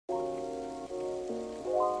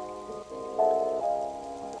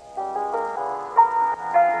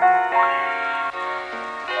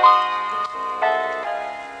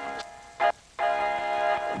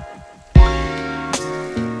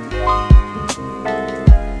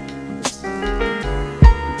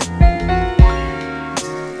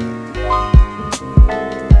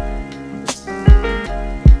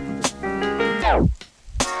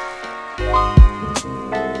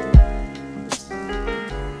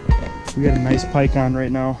We got a nice pike on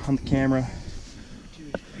right now on the camera.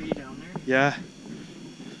 Dude, are you down there? Yeah.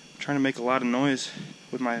 I'm trying to make a lot of noise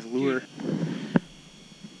with my lure.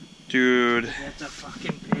 Dude. That's a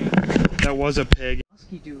fucking pig. That was a pig.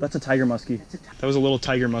 Muskie, dude. That's a tiger muskie. That was a little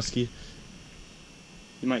tiger muskie.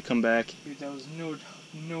 You might come back. Dude, that was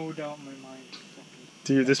no doubt in my mind.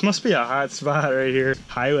 Dude, this must be a hot spot right here.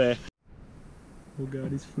 Highway. Oh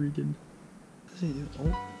god, he's freaking. What's he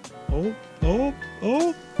doing?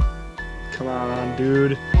 Oh. Come on,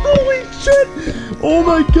 dude. Holy shit! Oh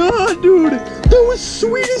my god, dude! That was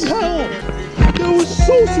sweet as hell! That was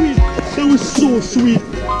so sweet! That was so sweet!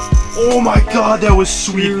 Oh my god, that was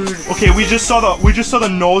sweet! Dude. Okay, we just saw the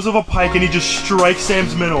nose of a pike and he just strikes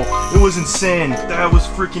Sam's minnow. It was insane. That was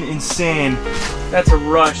freaking insane. That's a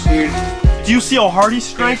rush, dude. Do you see how hard he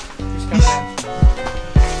strike?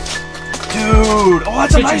 Dude! Oh,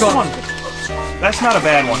 that's a nice one! That's not a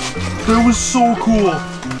bad one. That was so cool.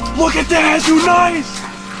 Look at that, dude! Nice!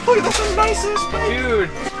 Look at that's the nicest pike! Dude,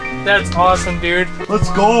 that's awesome, dude. Let's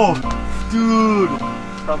go! Dude!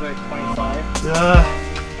 Probably like 25.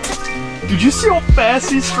 Yeah. Did you see how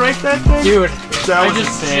fast he struck that thing? Dude, that I was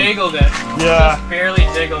just insane. jiggled it. Yeah. Just barely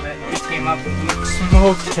jiggled it. He came up and he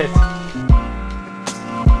smoked it.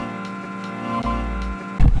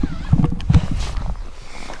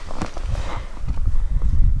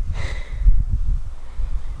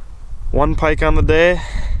 One pike on the day.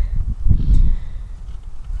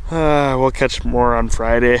 We'll catch more on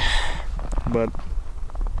Friday, but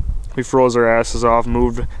we froze our asses off,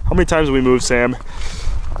 moved. How many times have we moved, Sam?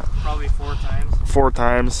 Probably 4 times. 4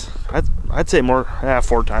 times. I'd say more. Yeah,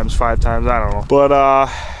 4 times, 5 times, I don't know. But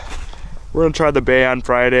we're gonna try the bay on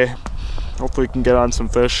Friday. Hopefully we can get on some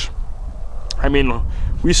fish. I mean,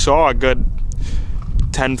 we saw a good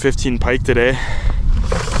 10-15 pike today.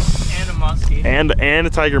 And a muskie. And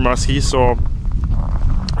a tiger muskie, so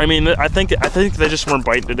I mean, I think they just weren't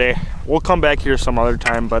biting today. We'll come back here some other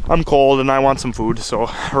time, but I'm cold and I want some food, so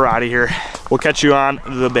we're out of here. We'll catch you on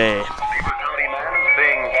the bay.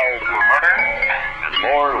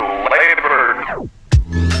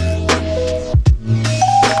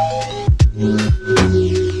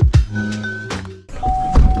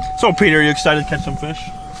 So Peter, are you excited to catch some fish?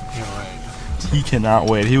 He cannot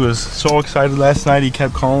wait. He was so excited last night. He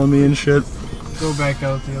kept calling me and shit. Go back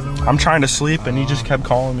out the other way. I'm trying to sleep and he just kept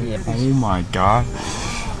calling me. Oh my god.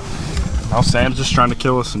 Now Sam's just trying to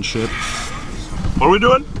kill us and shit. What are we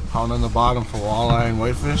doing? Pounding the bottom for walleye and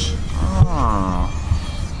whitefish. Oh.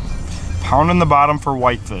 Pounding the bottom for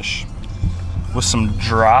whitefish. With some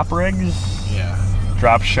drop rigs? Yeah.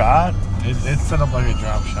 Drop shot? It's set up like a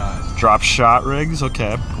drop shot. Drop shot rigs,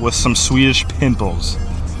 okay. With some Swedish pimples.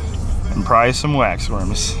 And probably some wax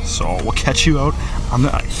worms. So we'll catch you out on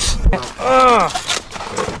the ice. Yeah,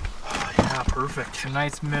 perfect.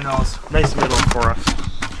 Nice minnows. Nice minnow for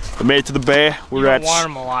us. We made it to the bay. We're at. Want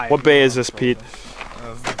them alive. What bay is this, Pete?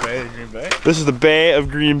 The Bay of Green Bay. This is the Bay of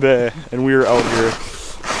Green Bay, and we are out here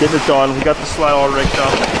getting it done. We got the slide all rigged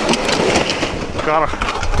up.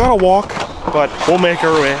 Gotta walk, but we'll make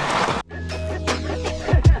our way.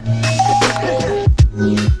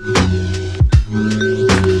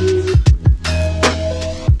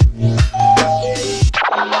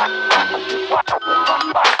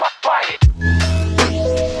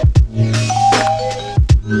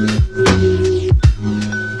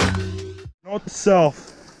 Note to self.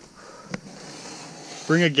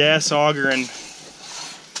 Bring a gas auger and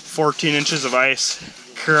 14 inches of ice.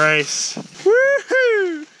 Christ.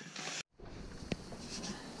 Woohoo!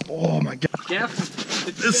 Oh my god. Yeah.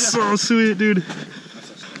 It's so sweet, dude.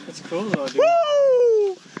 It's cool though, dude.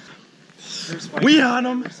 Woo! We on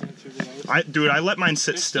them. Dude, I let mine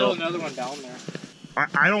sit There's still. Still another one down there.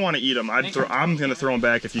 I don't want to eat them. I'm gonna throw them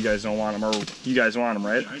back if you guys don't want them, or you guys want them,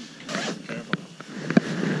 right?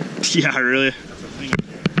 Yeah, really.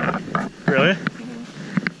 Really?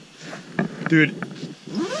 Dude,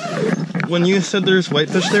 when you said there's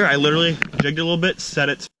whitefish there, I literally jigged a little bit, set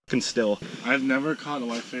it fucking still. I've never caught a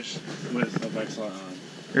whitefish with a Vexler on.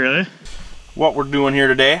 Really? What we're doing here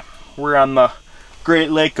today, we're on the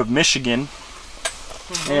Great Lake of Michigan,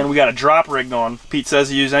 and we got a drop rig going. Pete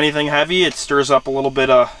says you use anything heavy, it stirs up a little bit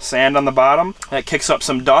of sand on the bottom, that kicks up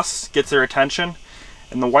some dust, gets their attention,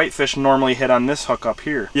 and the whitefish normally hit on this hook up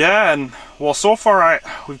here. Yeah, and well, so far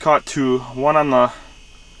we've caught 2, one on the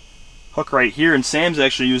hook right here, and Sam's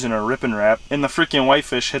actually using a rip and wrap, and the freaking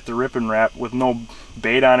whitefish hit the rip and wrap with no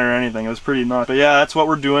bait on it or anything. It was pretty nuts. But yeah, that's what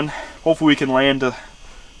we're doing. Hopefully we can land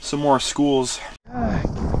some more schools.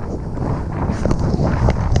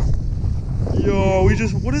 Yo, we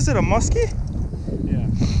just, what is it, a muskie? Yeah.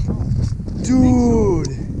 Dude.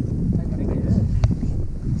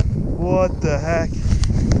 What the heck?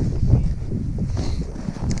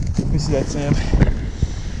 Let me see that, Sam.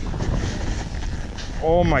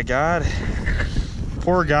 Oh my god.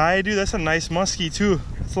 Poor guy, dude. That's a nice muskie too.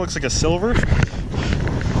 This looks like a silver.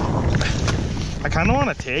 I kind of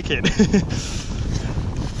want to take it.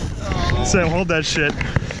 Oh. Sam, hold that shit.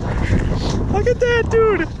 Look at that,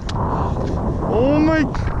 dude. Oh my.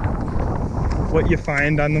 What you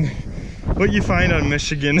find on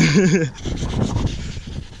Michigan.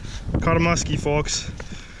 Caught a muskie, folks.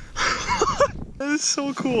 That is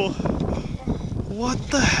so cool. What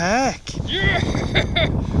the heck? Yeah.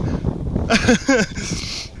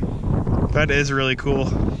 That is really cool.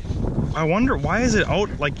 I wonder, why is it out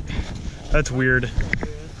like, that's weird.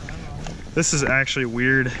 This is actually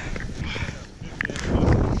weird.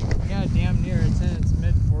 Yeah, damn near. It's in its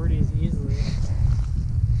mid-40s easily.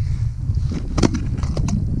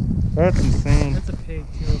 That's insane. That's a pig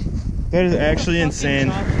too. That is actually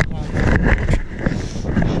insane.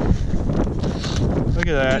 Look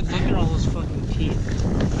at that. Dude, look at all those fucking teeth.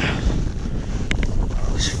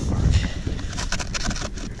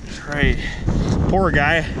 That's right. Poor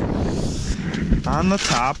guy. On the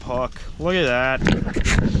top hook. Look at that.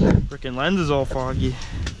 Freaking lens is all foggy.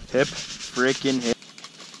 Hip. Freaking hip.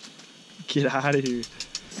 Get out of here.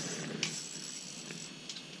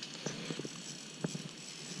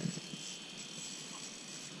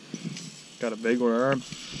 Got a big worm.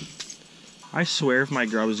 I swear if my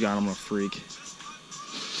grub's gone, I'm a freak.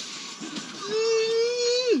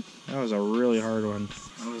 That was a really hard one.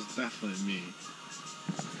 That was definitely me.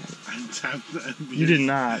 I tapped that. You did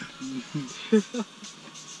not.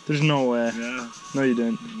 There's no way. Yeah. No, you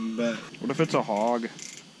didn't. But What if it's a hog? it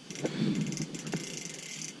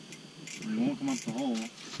won't come up the hole.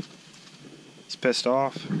 He's pissed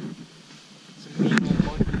off. It's a mean little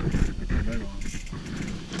monkey. Big one.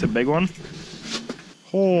 It's a big one?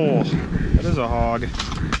 Oh, that is a hog.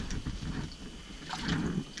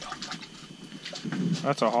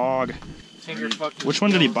 That's a hog. Finger fucked. Which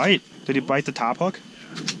one did he bite? Did he bite the top hook?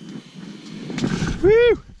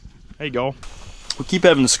 Woo! There you go. We keep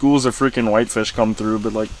having schools of freaking whitefish come through,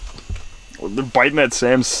 but like, they're biting at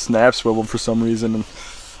Sam's snap swivel for some reason, and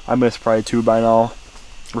I missed probably 2 by now.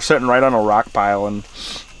 We're sitting right on a rock pile and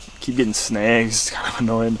keep getting snags. It's kind of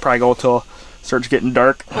annoying. Probably go till it starts getting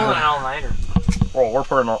dark. Pulling an all-nighter. Oh, we're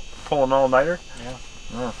pulling an all-nighter? Yeah.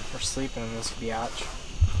 Oh. We're sleeping in this biatch.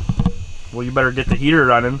 Well, you better get the heater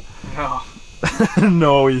running. No.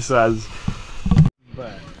 No, he says.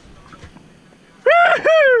 But.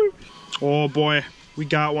 Oh boy, we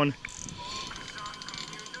got one.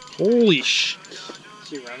 Holy sh! Is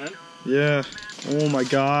he running? Yeah. Oh my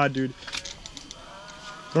god, dude.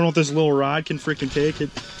 I don't know if this little rod can freaking take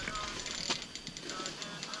it.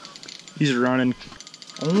 He's running.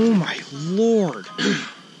 Oh my lord.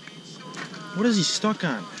 What is he stuck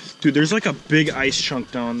on? Dude, there's like a big ice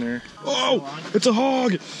chunk down there. Oh, it's a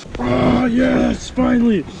hog. Oh yes,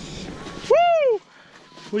 finally. Woo!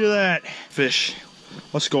 Look at that. Fish.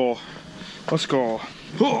 Let's go. Let's go.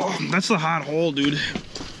 Oh, that's the hot hole, dude.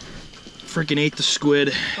 Freaking ate the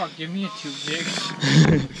squid. Oh, give me a tube jig.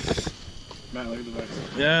 Matt, look at the back.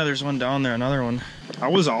 Yeah, there's one down there, another one. I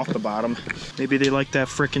was off the bottom. Maybe they like that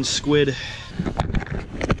freaking squid.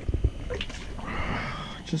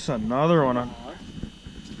 Just another one.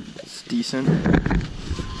 It's decent.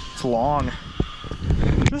 It's long.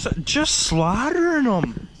 Just slaughtering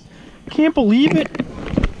them. Can't believe it.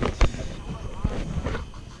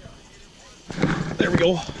 There we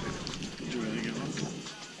go. Did you really get one?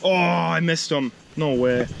 Oh, I missed him. No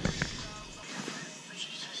way.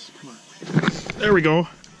 Jesus, come on. There we go.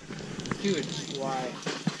 Dude, why?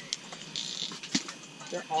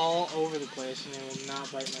 They're all over the place and they will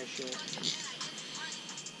not bite my shit.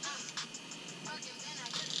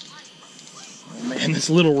 Oh man, this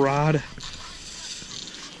little rod.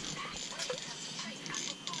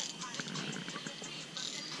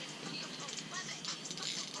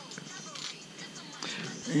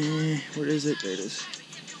 Where is it? There it is.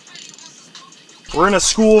 We're in a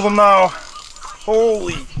school of them now.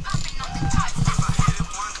 Holy.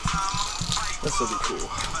 This will be cool.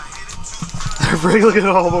 Look at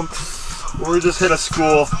all of them. We just hit a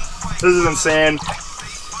school. This is insane.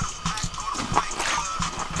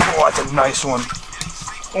 Oh, that's a nice one.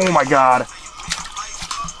 Oh my god.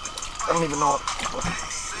 I don't even know.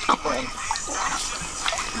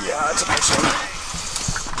 Yeah, that's a nice one.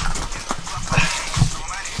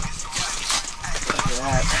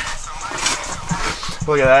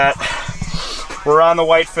 Look at that. We're on the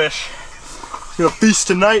whitefish. Gonna feast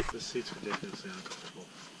tonight. This seat's ridiculously uncomfortable.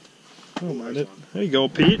 I don't mind it. There you go,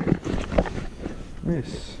 Pete.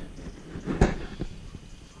 Nice.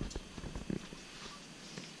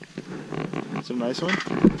 a nice one.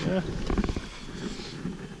 Yeah.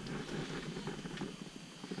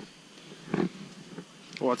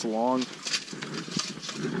 Oh, it's long.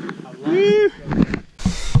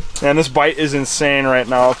 Man, this bite is insane right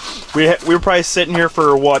now. We were probably sitting here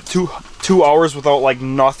for what, two hours without like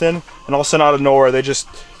nothing, and all of a sudden out of nowhere they just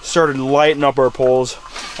started lighting up our poles.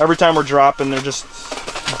 Every time we're dropping, they're just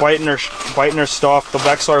biting their stuff. The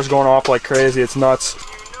Vexlar's going off like crazy. It's nuts.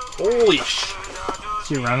 Holy sh! Is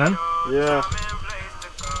he running? Yeah.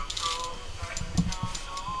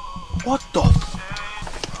 What the?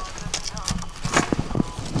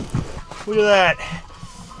 Look at that.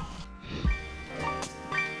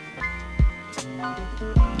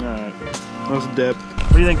 Alright, let's dip.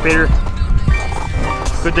 What do you think, Peter?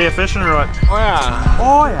 Good day of fishing or what? Oh yeah.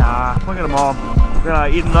 Oh yeah. Look at them all. We're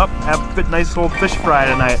gonna eat them up, have a nice old fish fry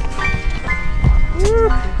tonight. Woo.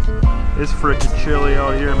 It's freaking chilly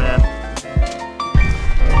out here, man.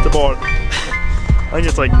 It's about, I think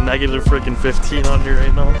it's like negative freaking 15 on here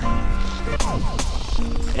right now.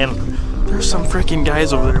 And there's some freaking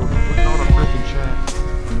guys over there without a freaking shack.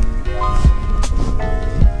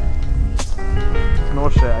 No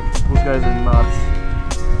shack. Those guys are nuts.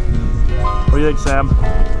 What do you think, Sam?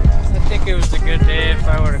 I think it was a good day if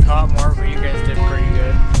I would have caught more, but you guys did pretty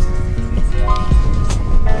good.